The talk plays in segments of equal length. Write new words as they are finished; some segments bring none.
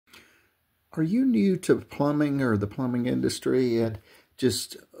Are you new to plumbing or the plumbing industry and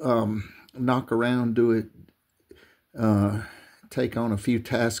just knock around, do it, take on a few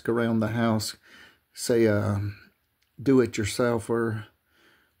tasks around the house, say do-it-yourselfer,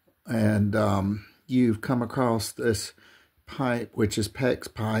 and you've come across this pipe, which is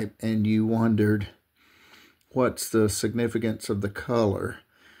PEX pipe, and you wondered what's the significance of the color?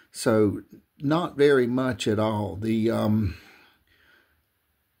 So not very much at all. The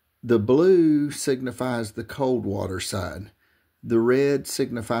blue signifies the cold water side. The red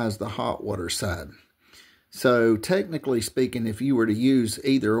signifies the hot water side. So technically speaking, if you were to use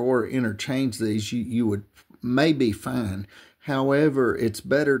either or interchange these, you would may be fine. However, it's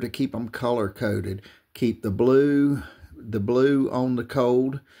better to keep them color coded. Keep the blue on the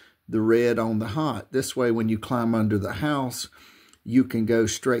cold, the red on the hot. This way, when you climb under the house, you can go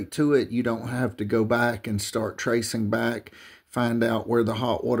straight to it. You don't have to go back and start tracing back, find out where the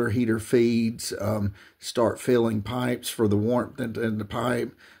hot water heater feeds, start filling pipes for the warmth in the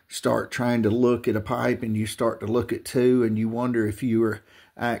pipe, start trying to look at a pipe, and you start to look at two, and you wonder if you were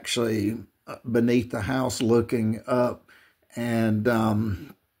actually beneath the house looking up, and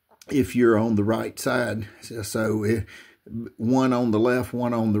if you're on the right side. So one on the left,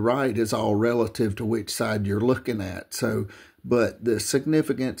 one on the right is all relative to which side you're looking at. So, but the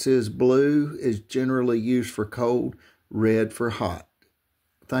significance is blue is generally used for cold, red for hot.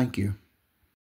 Thank you.